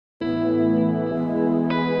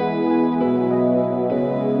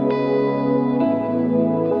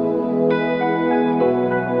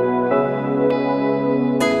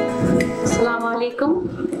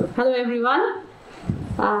alaikum. Hello everyone.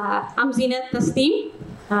 I'm Zinat Tasneem.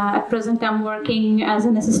 At present I'm working as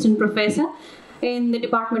an assistant professor in the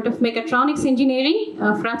Department of Mechatronics Engineering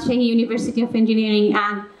of Rajshahi University of Engineering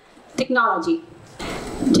and Technology.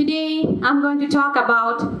 Today I'm going to talk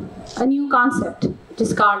about a new concept which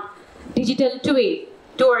is called digital twin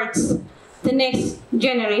towards the next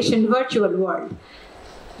generation virtual world.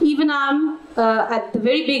 Even I'm at the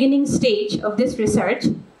very beginning stage of this research.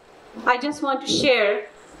 I just want to share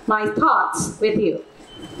my thoughts with you.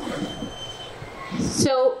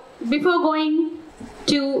 So before going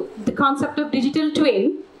to the concept of digital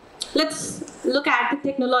twin, let's look at the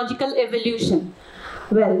technological evolution.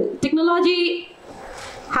 Well, technology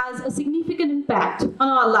has a significant impact on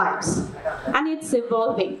our lives and it's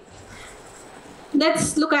evolving.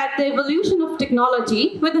 Let's look at the evolution of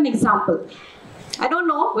technology with an example. I don't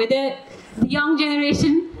know whether the young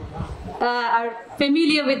generation are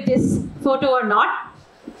familiar with this photo or not.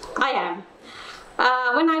 I am.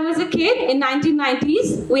 When I was a kid in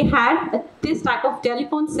 1990s, we had this type of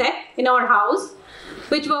telephone set in our house,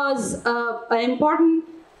 which was an important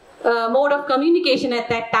mode of communication at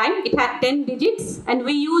that time. It had 10 digits, and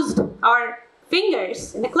we used our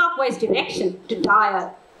fingers in a clockwise direction to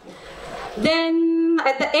dial. Then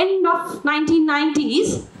at the end of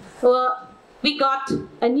 1990s, we got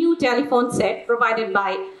a new telephone set provided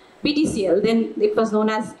by BTCL, then it was known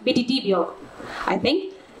as BTTBO, I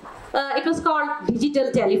think. It was called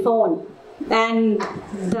digital telephone, and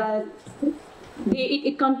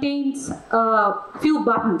it contains a few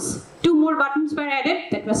buttons. 2 more buttons were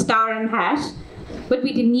added, that was star and hash, but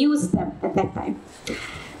we didn't use them at that time.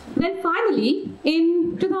 Then finally,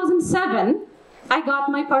 in 2007, I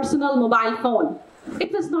got my personal mobile phone.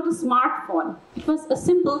 It was not a smartphone, it was a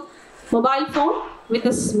simple mobile phone with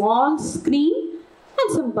a small screen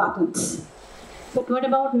and some buttons. But what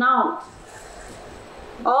about now?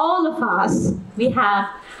 All of us, we have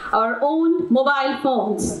our own mobile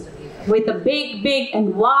phones with a big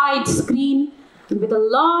and wide screen and with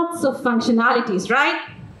lots of functionalities, right?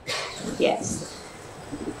 Yes.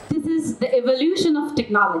 This is the evolution of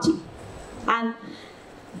technology. And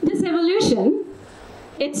this evolution,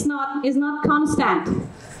 is not constant.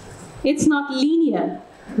 It's not linear.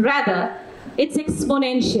 Rather, it's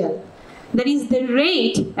exponential. That is, the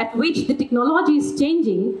rate at which the technology is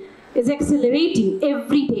changing is accelerating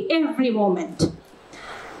every day, every moment.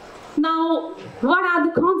 Now, what are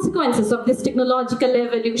the consequences of this technological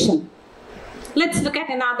evolution? Let's look at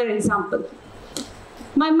another example.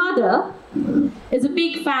 My mother is a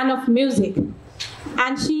big fan of music,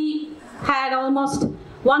 and she had almost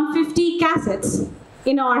 150 cassettes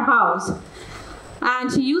in our house.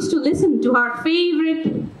 And she used to listen to her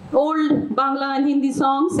favorite old Bangla and Hindi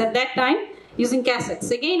songs at that time using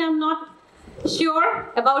cassettes. Again, I'm not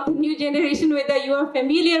sure about the new generation whether you are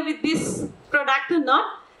familiar with this product or not.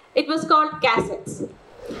 It was called cassettes.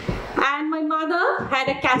 And my mother had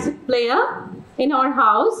a cassette player in our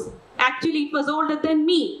house. Actually, it was older than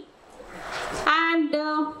me. And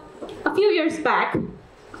a few years back,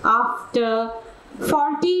 after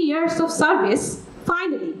 40 years of service,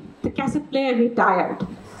 finally, the cassette player retired.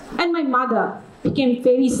 And my mother became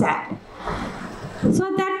very sad. So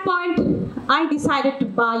at that point, I decided to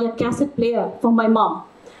buy a cassette player for my mom.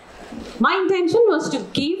 My intention was to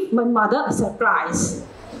give my mother a surprise.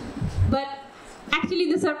 But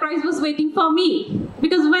actually the surprise was waiting for me.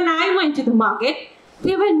 Because when I went to the market,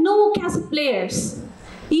 there were no cassette players.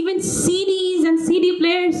 Even CDs and CD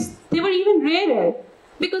players, they were even rarer.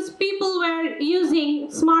 Because people were using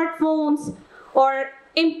smartphones or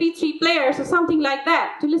MP3 players or something like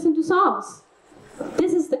that to listen to songs.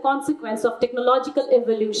 This is the consequence of technological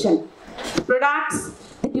evolution. The products,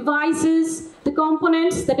 the devices, the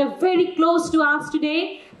components that are very close to us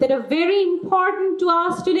today, that are very important to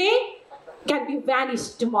us today, can be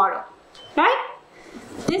vanished tomorrow, right?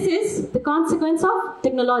 This is the consequence of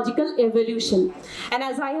technological evolution. And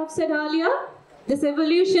as I have said earlier, this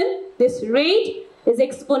evolution, this rate is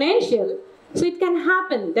exponential. So it can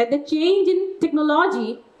happen that the change in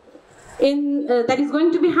technology that is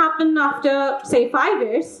going to be happen after, say, 5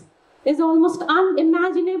 years is almost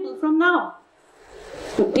unimaginable from now.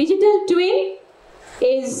 The digital twin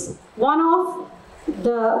is one of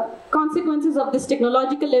the consequences of this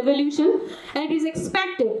technological evolution, and it is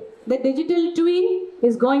expected that digital twin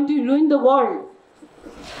is going to ruin the world.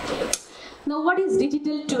 Now, what is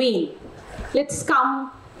digital twin? Let's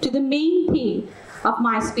come to the main theme of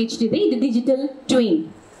my speech today, the digital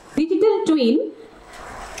twin. Digital twin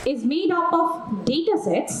is made up of data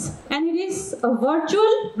sets, and it is a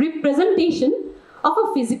virtual representation of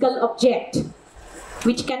a physical object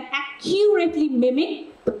which can accurately mimic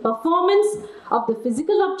the performance of the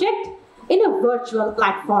physical object in a virtual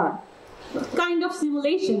platform. Kind of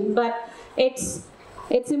simulation, but its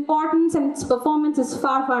importance and its performance is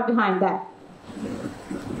far, far behind that.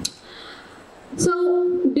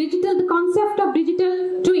 So, the concept of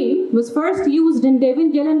digital twin was first used in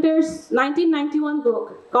David Gellender's 1991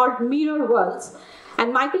 book called Mirror Worlds,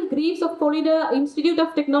 and Michael Graves of Florida Institute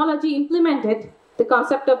of Technology implemented the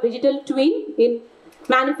concept of digital twin in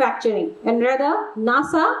manufacturing, and rather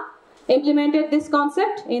NASA implemented this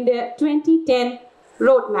concept in their 2010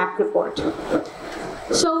 roadmap report.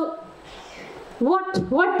 So, what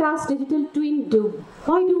does digital twin do?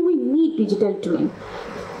 Why do we need digital twin?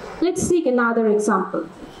 Let's take another example.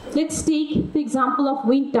 Let's take the example of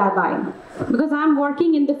wind turbine, because I'm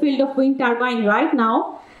working in the field of wind turbine right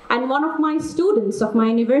now, and one of my students of my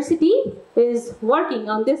university is working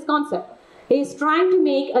on this concept. He is trying to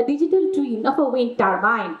make a digital twin of a wind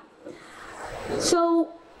turbine. So,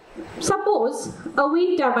 suppose a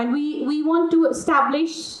wind turbine, we want to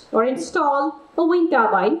establish or install a wind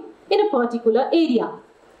turbine in a particular area.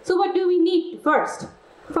 So what do we need first?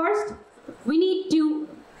 First, we need to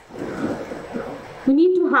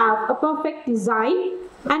have a perfect design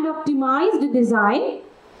and optimize the design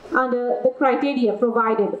under the criteria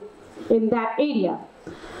provided in that area.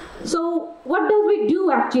 So what does we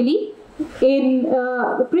do actually?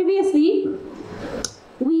 Previously,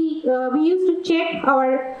 we used to check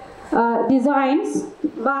our designs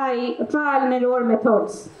by trial and error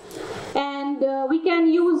methods, and we can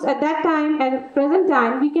use at that time, at present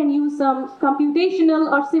time, we can use some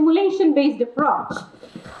computational or simulation based approach,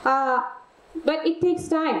 but it takes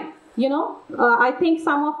time, you know. I think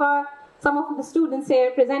some of the students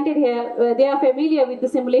here presented here, they are familiar with the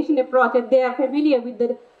simulation approach, and they are familiar with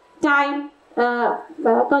the time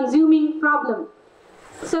consuming problem.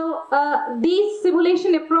 So these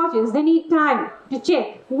simulation approaches, they need time to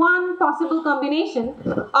check one possible combination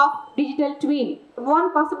of digital twin,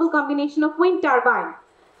 one possible combination of wind turbine.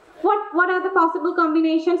 What are the possible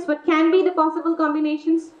combinations? What can be the possible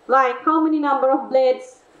combinations? Like how many number of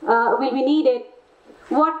blades will be needed?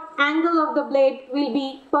 What angle of the blade will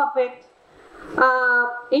be perfect?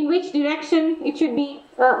 In which direction it should be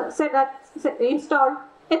installed,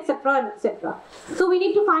 etc., etc. So we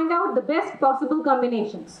need to find out the best possible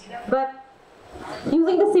combinations. But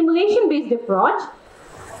using the simulation-based approach,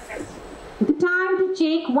 the time to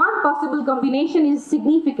check one possible combination is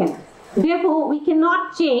significant. Therefore, we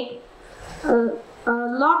cannot check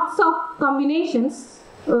lots of combinations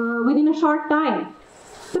within a short time.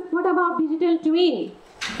 But what about digital twin?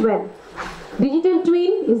 Well, digital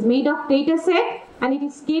twin is made of data set, and it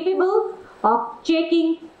is capable of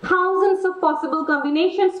checking thousands of possible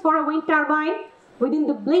combinations for a wind turbine within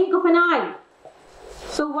the blink of an eye.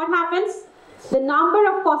 So what happens? The number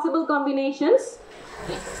of possible combinations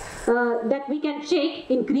that we can check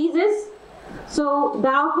increases, so the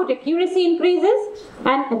output accuracy increases,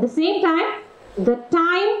 and at the same time, the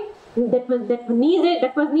time that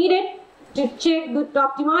was needed to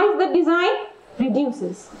optimize the design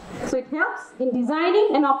reduces. So it helps in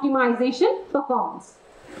designing and optimization performance.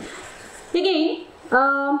 Again,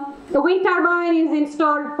 the wind turbine is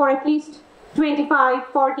installed for at least 25,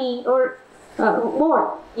 40 or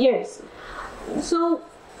more years. So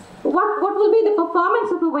what will be the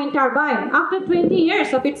performance of a wind turbine after 20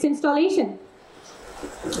 years of its installation?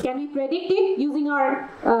 Can we predict it using our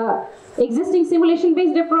existing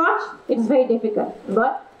simulation-based approach? It's very difficult.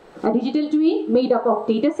 But a digital twin made up of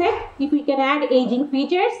data set, if we can add aging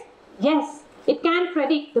features, yes, it can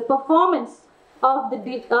predict the performance of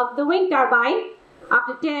the wind turbine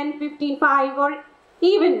after 10, 15, 5 or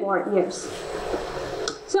even more years.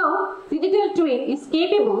 So, digital twin is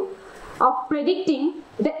capable of predicting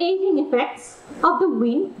the aging effects of the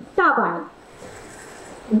wind turbine.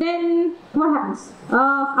 Then what happens?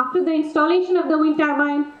 After the installation of the wind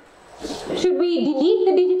turbine, should we delete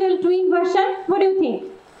the digital twin version? What do you think?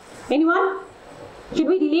 Anyone? Should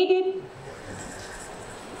we delete it?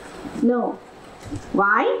 No.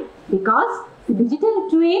 Why? Because the digital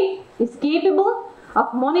twin is capable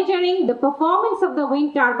of monitoring the performance of the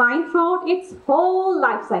wind turbine throughout its whole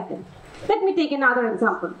life cycle. Let me take another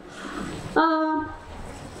example.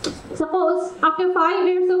 Suppose after 5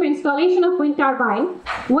 years of installation of wind turbine,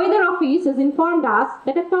 weather office has informed us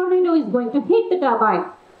that a tornado is going to hit the turbine.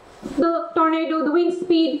 The tornado, the wind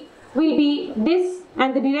speed will be this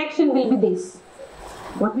and the direction will be this.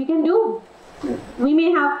 What we can do? We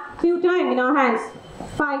may have few time in our hands,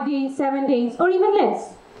 5 days, 7 days or even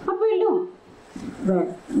less. What we'll do?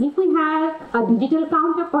 Well, if we have a digital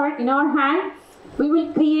counterpart in our hand, we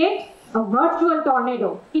will create a virtual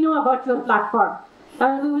tornado in our virtual platform.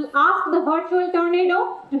 And we will ask the virtual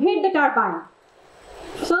tornado to hit the turbine.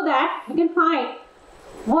 so that we can find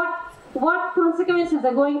what consequences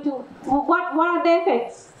are going to, what are the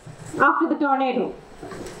effects after the tornado.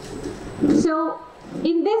 So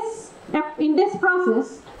in this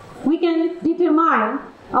process, we can determine,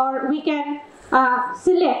 or we can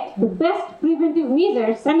select the best preventive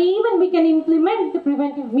measures, and even we can implement the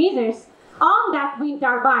preventive measures on that wind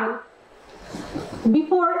turbine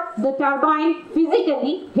before the turbine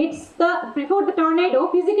physically hits before the tornado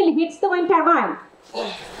physically hits the wind turbine.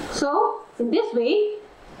 So in this way,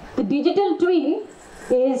 the digital twin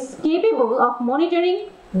is capable of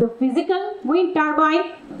monitoring the physical wind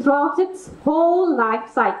turbine throughout its whole life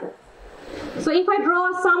cycle. So if I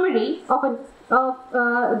draw a summary of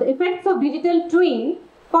the effects of digital twin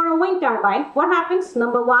for a wind turbine, what happens?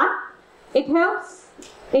 Number one, it helps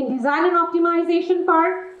in design and optimization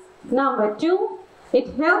part. Number two,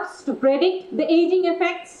 it helps to predict the aging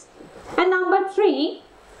effects. And number three,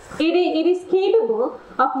 it is capable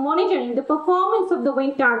of monitoring the performance of the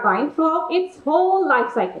wind turbine throughout its whole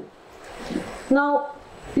life cycle. Now,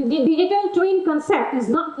 the digital twin concept is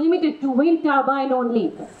not limited to wind turbine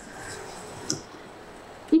only.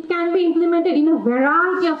 It can be implemented in a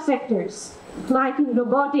variety of sectors, like in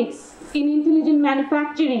robotics, in intelligent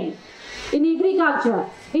manufacturing, in agriculture,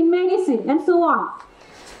 in medicine, and so on.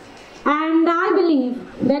 And I believe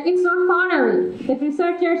that it's not far away that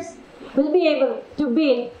researchers will be able to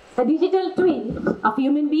build a digital twin of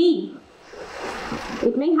human being.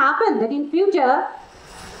 It may happen that in future,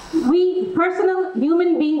 we personal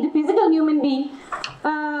human being, the physical human being,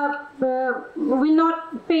 will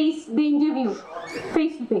not face the interview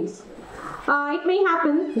face to face. It may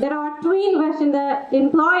happen that our twin version, the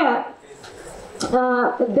employer,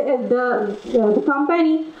 the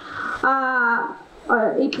company,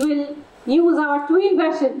 it will use our twin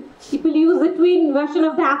version. It will use the twin version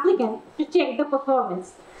of the applicant to check the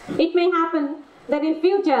performance. It may happen that in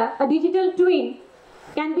future, a digital twin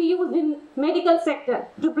can be used in medical sector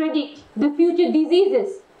to predict the future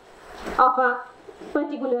diseases of a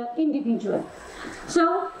particular individual.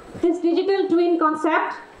 So this digital twin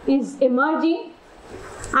concept is emerging,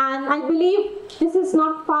 and I believe this is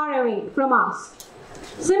not far away from us.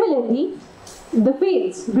 Similarly, the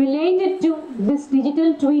fields related to this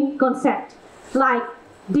digital twin concept, like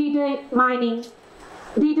data mining,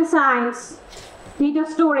 data science, data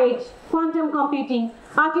storage, quantum computing,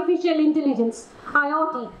 artificial intelligence,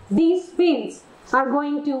 IoT, these fields are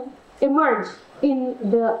going to emerge in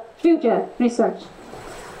the future research.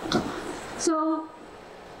 So,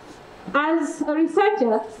 as a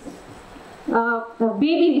researcher, a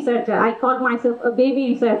baby researcher, I call myself a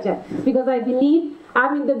baby researcher because I believe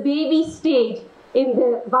I'm in the baby stage in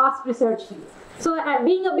the vast research field. So,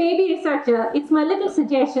 being a baby researcher, it's my little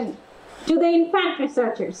suggestion to the infant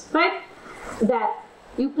researchers, right? That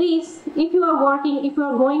you please, if you are working, if you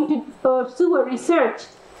are going to pursue a research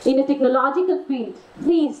in a technological field,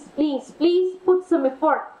 please put some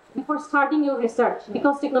effort before starting your research,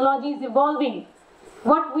 because technology is evolving.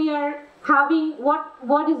 What we are having,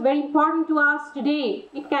 what is very important to us today,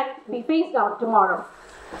 it can be phased out tomorrow.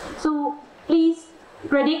 So please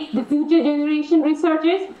predict the future generation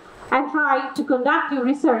researchers and try to conduct your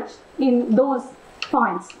research in those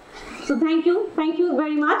points. So thank you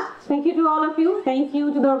very much. Thank you to all of you. Thank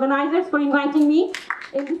you to the organizers for inviting me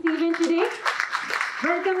in this event today.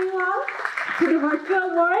 Welcome you all to the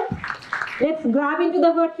virtual world. Let's grab into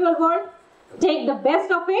the virtual world, take the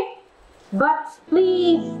best of it, but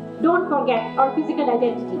please don't forget our physical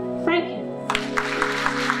identity. Thank you.